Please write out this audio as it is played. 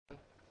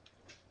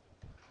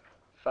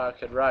if I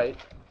could write.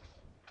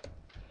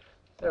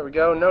 There we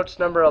go. Notes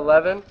number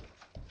 11.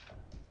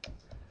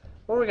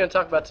 What we're going to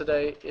talk about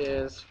today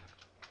is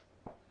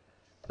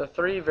the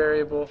three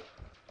variable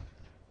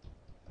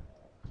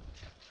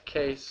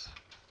case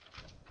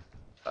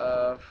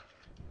of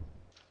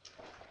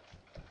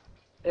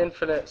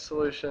infinite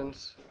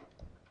solutions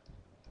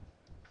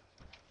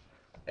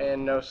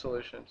and no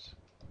solutions.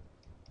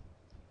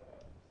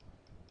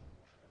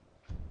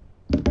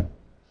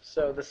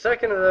 So the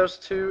second of those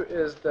two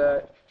is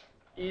the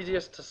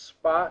easiest to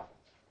spot,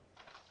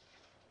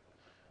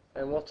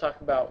 and we'll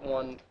talk about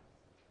one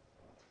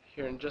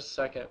here in just a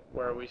second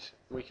where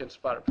we can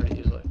spot it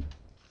pretty easily.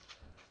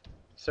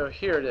 So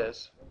here it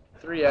is,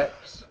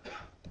 3x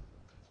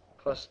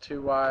plus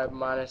 2y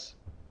minus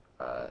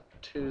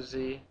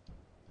 2z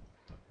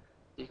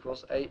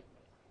equals 8.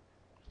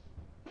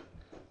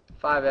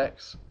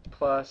 5x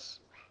plus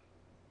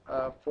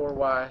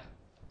 4y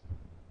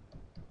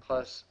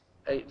plus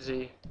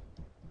 8z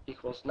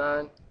equals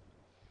 9.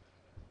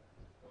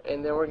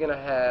 And then we're going to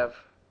have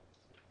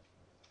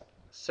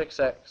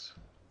 6x,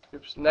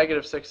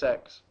 negative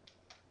 6x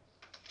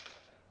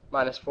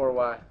minus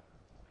 4y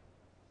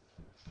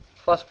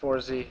plus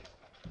 4z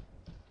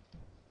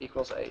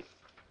equals 8.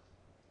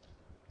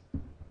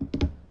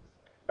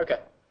 Okay,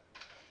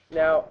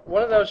 now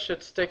one of those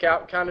should stick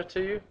out kind of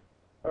to you,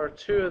 or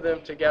two of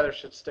them together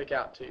should stick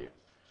out to you.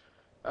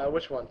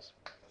 Which ones?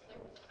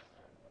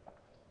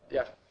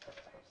 Yeah.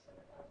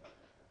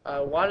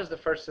 Why does the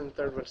first and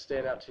third one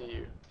stand out to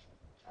you?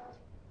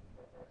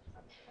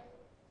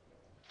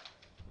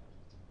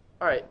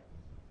 Alright,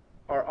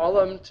 are all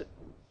of them,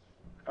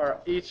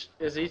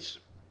 is each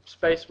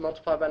space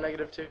multiplied by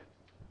 -2?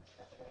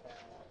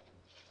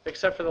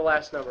 Except for the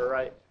last number,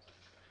 right?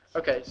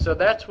 Okay, so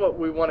that's what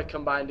we want to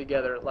combine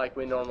together like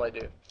we normally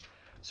do.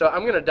 So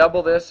I'm going to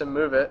double this and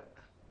move it.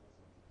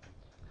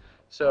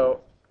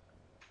 So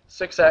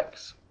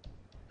 6x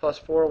plus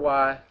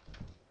 4y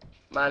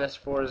minus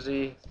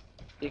 4z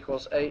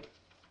equals 8.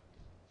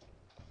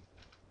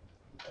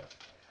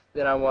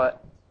 Then I want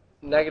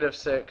negative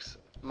 6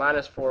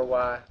 minus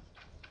 4y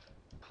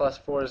plus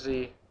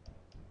 4z.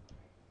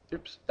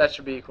 Oops, that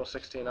should be equal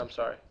 16, I'm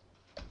sorry.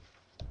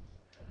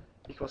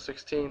 Equals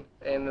 16,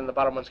 and then the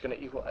bottom one's going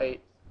to equal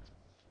 8.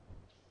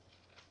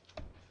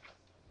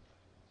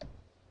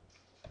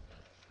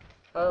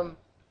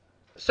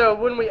 So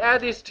when we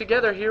add these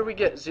together here, we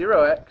get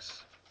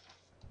 0x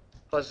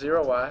plus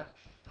 0y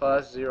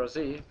plus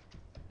 0z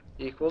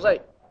equals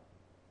 8.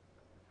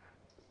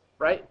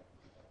 Right?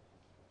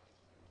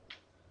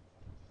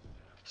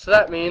 So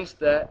that means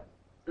that,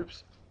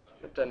 oops,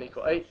 it doesn't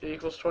equal 8, it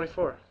equals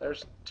 24.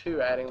 There's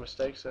two adding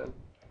mistakes in.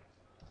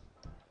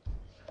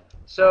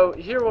 So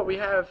here what we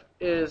have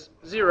is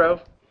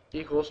 0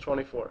 equals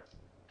 24.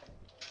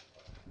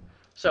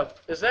 So,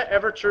 is that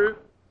ever true?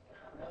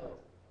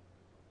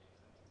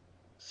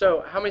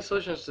 So, how many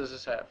solutions does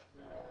this have?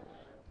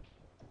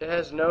 It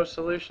has no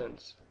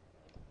solutions.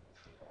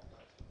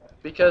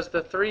 Because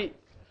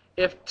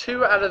if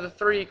 2 out of the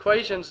 3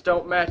 equations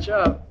don't match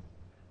up,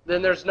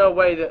 then there's no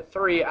way that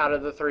 3 out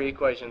of the 3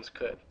 equations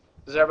could.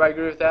 Does everybody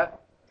agree with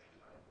that?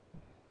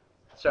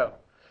 So,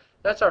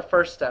 that's our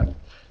first step.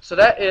 So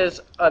that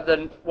is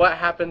what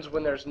happens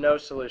when there's no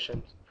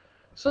solutions.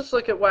 So let's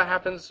look at what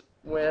happens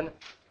when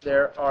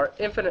there are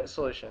infinite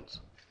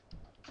solutions.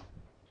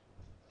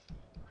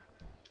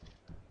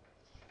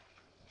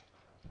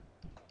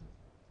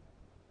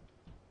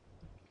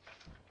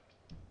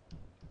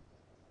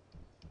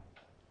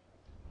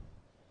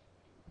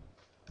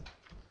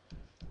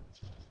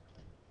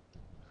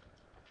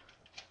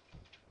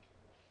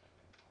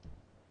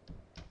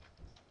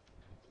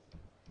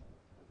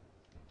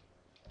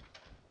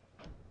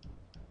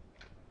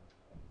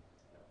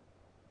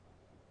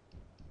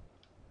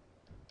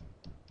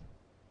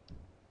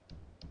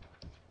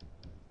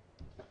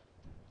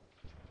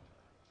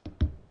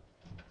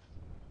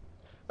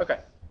 Okay,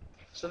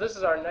 so this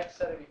is our next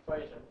set of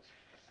equations.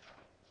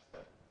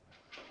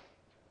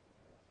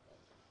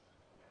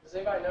 Does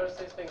anybody notice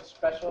anything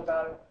special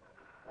about it?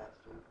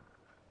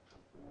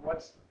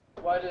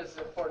 What is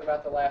important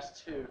about the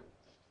last two?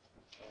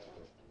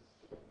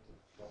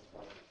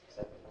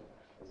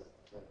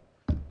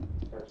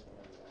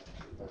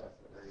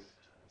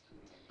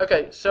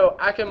 Okay, so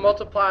I can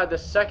multiply the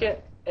second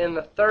and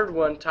the third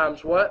one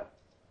times what?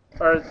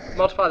 Or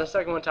multiply the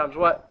second one times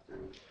what?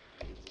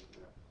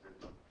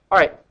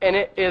 Alright, and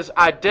it is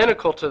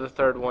identical to the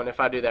third one if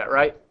I do that,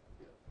 right?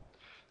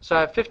 So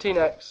I have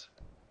 15x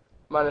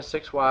minus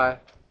 6y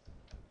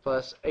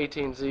plus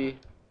 18z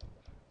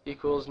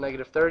equals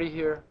negative 30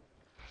 here.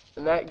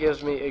 And that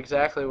gives me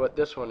exactly what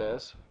this one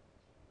is,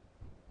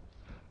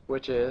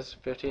 which is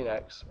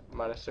 15x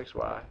minus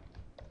 6y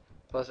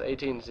plus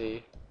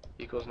 18z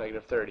equals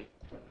negative 30.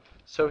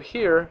 So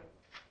here,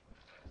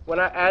 when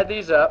I add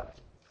these up,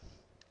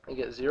 I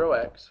get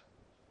 0x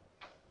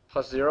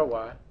plus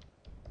 0y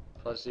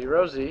plus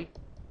 0z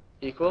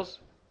equals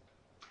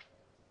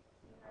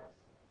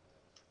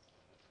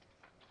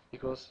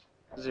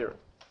 0.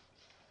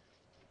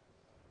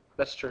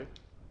 That's true.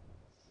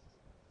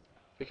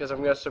 because I'm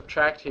going to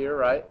subtract here,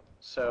 right?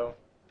 So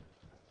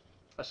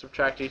I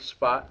subtract each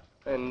spot,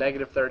 and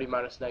negative 30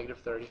 minus negative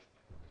 30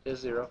 is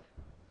 0.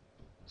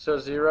 So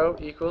 0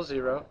 equals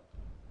 0.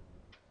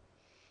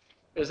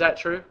 Is that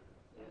true?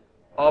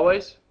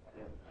 Always?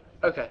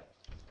 Okay.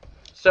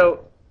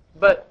 So,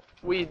 but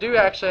we do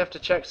actually have to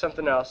check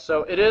something else.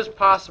 So it is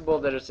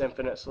possible that it's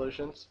infinite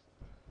solutions.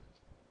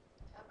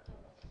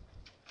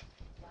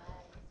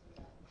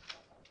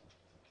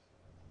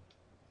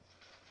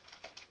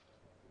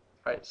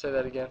 Alright, say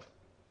that again.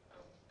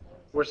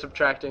 We're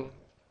subtracting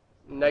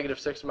negative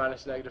 6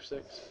 minus negative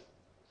 6.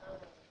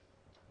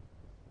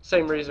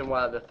 Same reason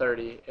why the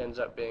 30 ends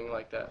up being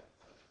like that.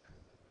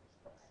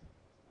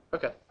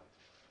 Okay.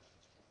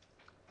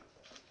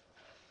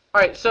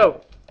 Alright,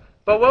 so,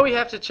 but what we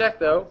have to check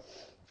though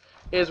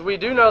is we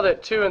do know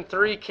that 2 and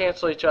 3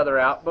 cancel each other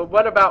out, but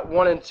what about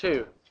 1 and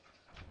 2?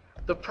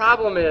 The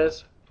problem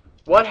is,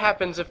 what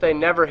happens if they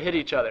never hit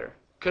each other?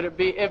 Could it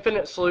be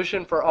infinite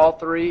solution for all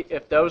 3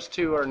 if those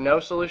 2 are no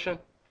solution?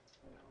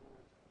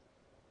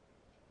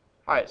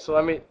 Alright, so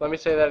let me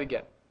say that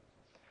again.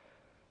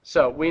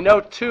 So we know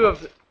two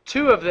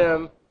of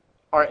them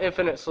are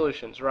infinite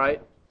solutions,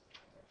 right?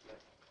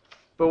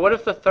 But what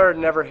if the third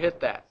never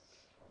hit that?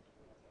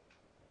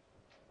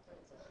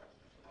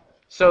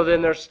 So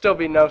then there'll still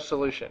be no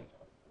solution.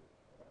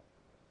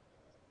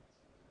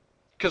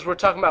 Because we're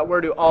talking about where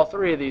do all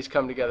 3 of these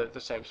come together at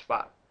the same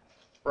spot,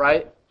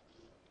 right?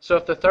 So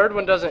if the third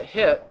one doesn't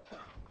hit,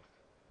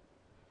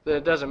 then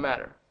it doesn't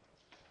matter.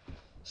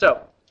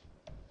 So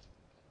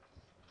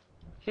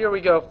here we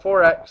go,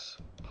 4x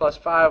plus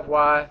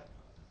 5y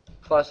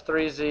plus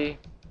 3z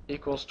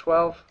equals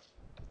 12.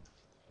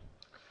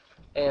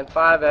 And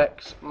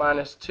 5x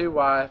minus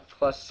 2y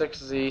plus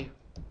 6z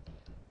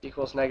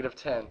equals negative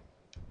 10. I'm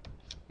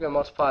going to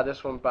multiply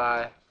this one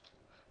by,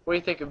 what do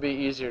you think would be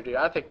easier to do?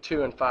 I think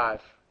 2 and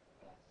 5.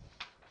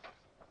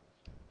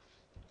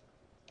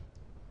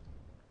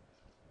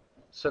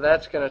 So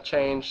that's going to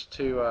change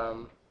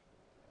to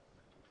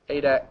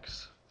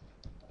 8x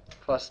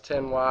plus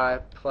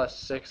 10y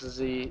plus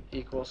 6z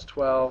equals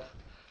 12.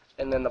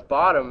 And then the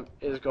bottom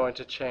is going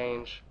to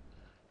change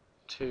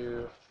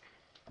to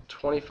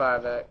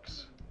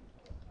 25x.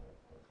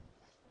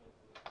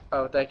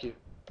 Oh, thank you.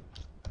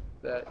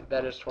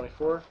 That is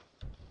 24.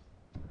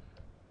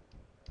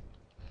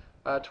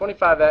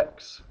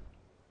 25x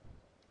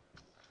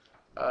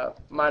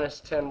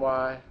minus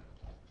 10y.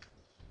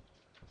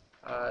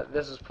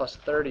 This is plus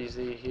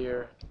 30z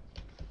here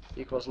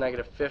equals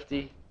negative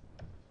 50.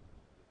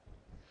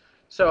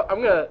 So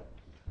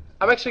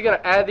I'm actually gonna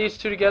add these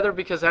two together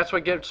because that's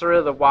what gets rid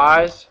of the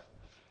y's.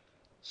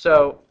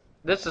 So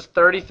this is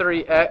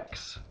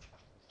 33x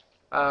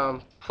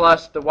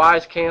plus the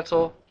y's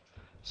cancel.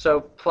 So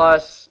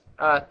plus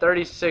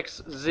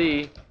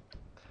 36z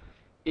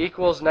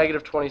equals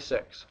negative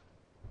 26.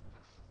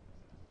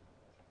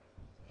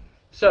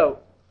 So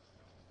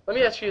let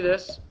me ask you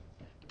this.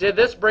 Did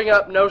this bring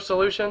up no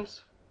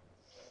solutions?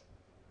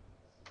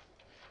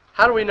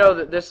 How do we know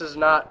that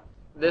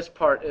this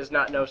part is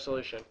not no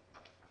solution?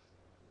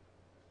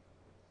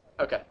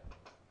 Okay.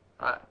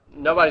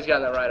 Nobody's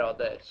gotten that right all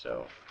day,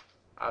 so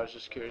I was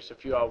just curious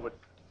if you all would.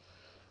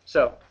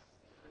 So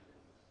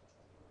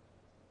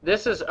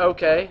this is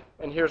okay,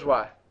 and here's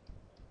why.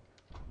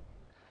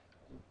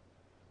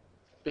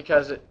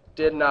 Because it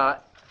did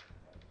not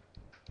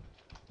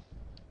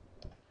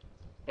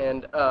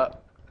end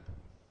up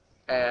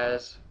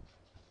as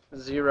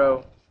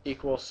 0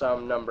 equals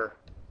some number,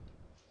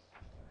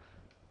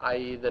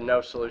 i.e. the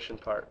no solution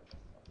part.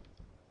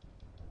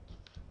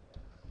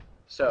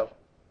 So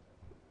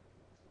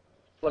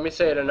let me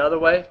say it another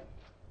way.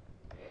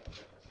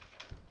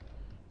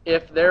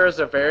 If there is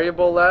a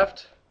variable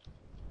left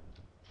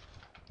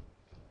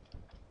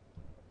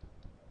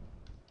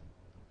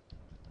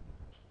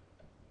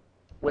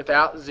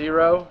without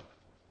 0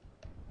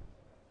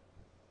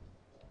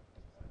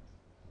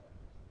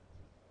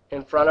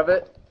 in front of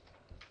it,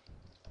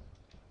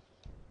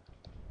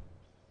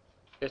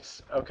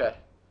 it's okay.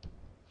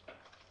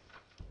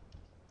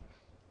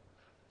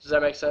 Does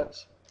that make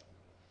sense?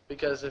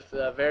 Because if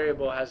the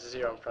variable has a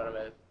 0 in front of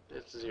it,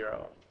 it's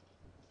 0.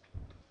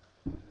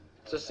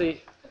 So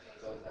see,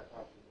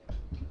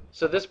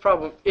 so this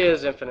problem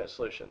is infinite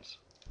solutions.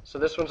 So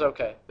this one's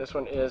okay. This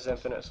one is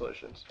infinite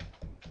solutions.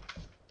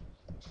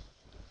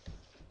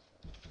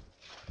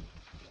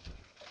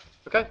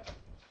 Okay?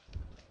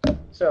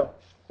 So,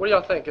 what do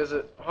y'all think? Is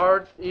it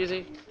hard,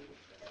 easy?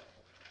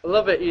 A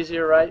little bit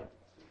easier, right?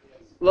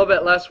 A little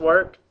bit less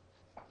work,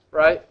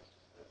 right?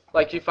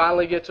 Like you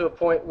finally get to a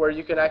point where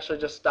you can actually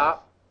just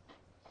stop.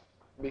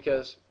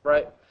 Because,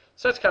 right?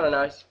 So that's kind of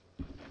nice.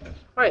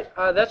 Alright,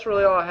 that's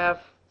really all I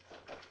have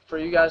for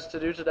you guys to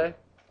do today.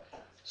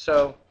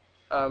 So,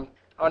 on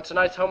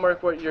tonight's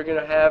homework, what you're going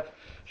to have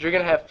is you're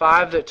going to have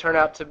 5 that turn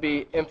out to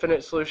be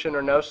infinite solution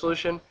or no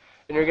solution,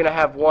 and you're going to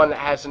have 1 that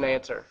has an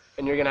answer,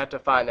 and you're going to have to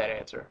find that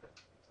answer.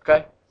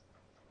 Okay?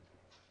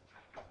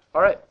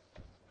 Alright.